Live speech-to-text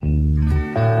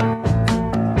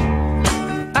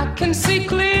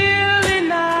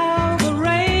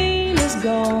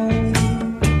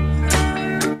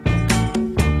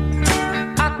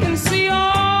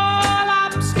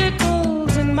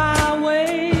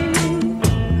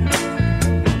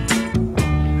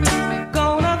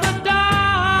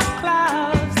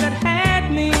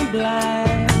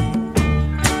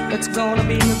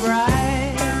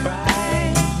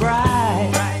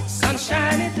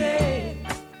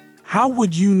How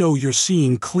would you know you're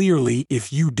seeing clearly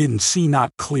if you didn't see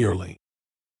not clearly?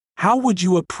 How would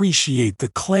you appreciate the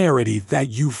clarity that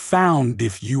you found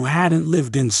if you hadn't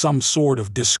lived in some sort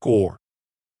of discord?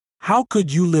 How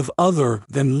could you live other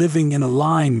than living in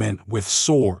alignment with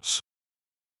Source?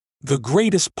 The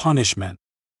greatest punishment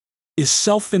is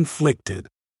self-inflicted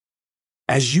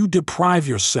as you deprive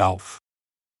yourself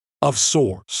of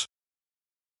Source.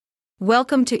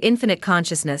 Welcome to Infinite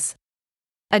Consciousness,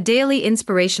 a daily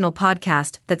inspirational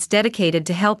podcast that's dedicated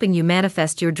to helping you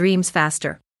manifest your dreams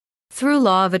faster. Through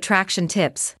law of attraction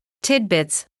tips,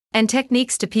 tidbits, and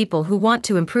techniques to people who want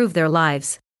to improve their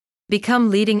lives, become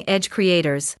leading-edge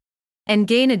creators, and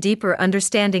gain a deeper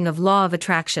understanding of law of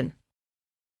attraction.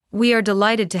 We are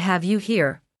delighted to have you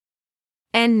here.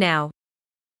 And now,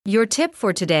 your tip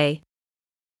for today.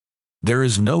 There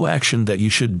is no action that you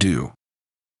should do.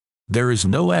 There is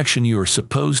no action you are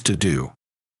supposed to do.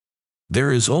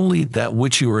 There is only that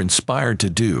which you are inspired to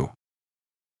do.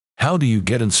 How do you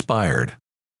get inspired?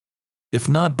 If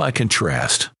not by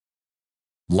contrast.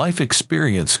 Life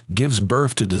experience gives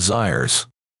birth to desires.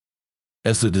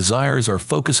 As the desires are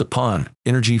focused upon,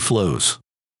 energy flows.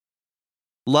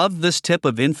 Love this tip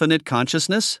of infinite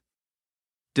consciousness?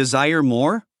 Desire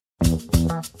more?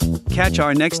 Catch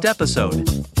our next episode.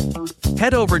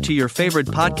 Head over to your favorite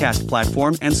podcast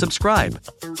platform and subscribe.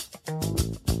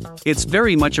 It's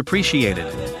very much appreciated.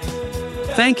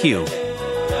 Thank you.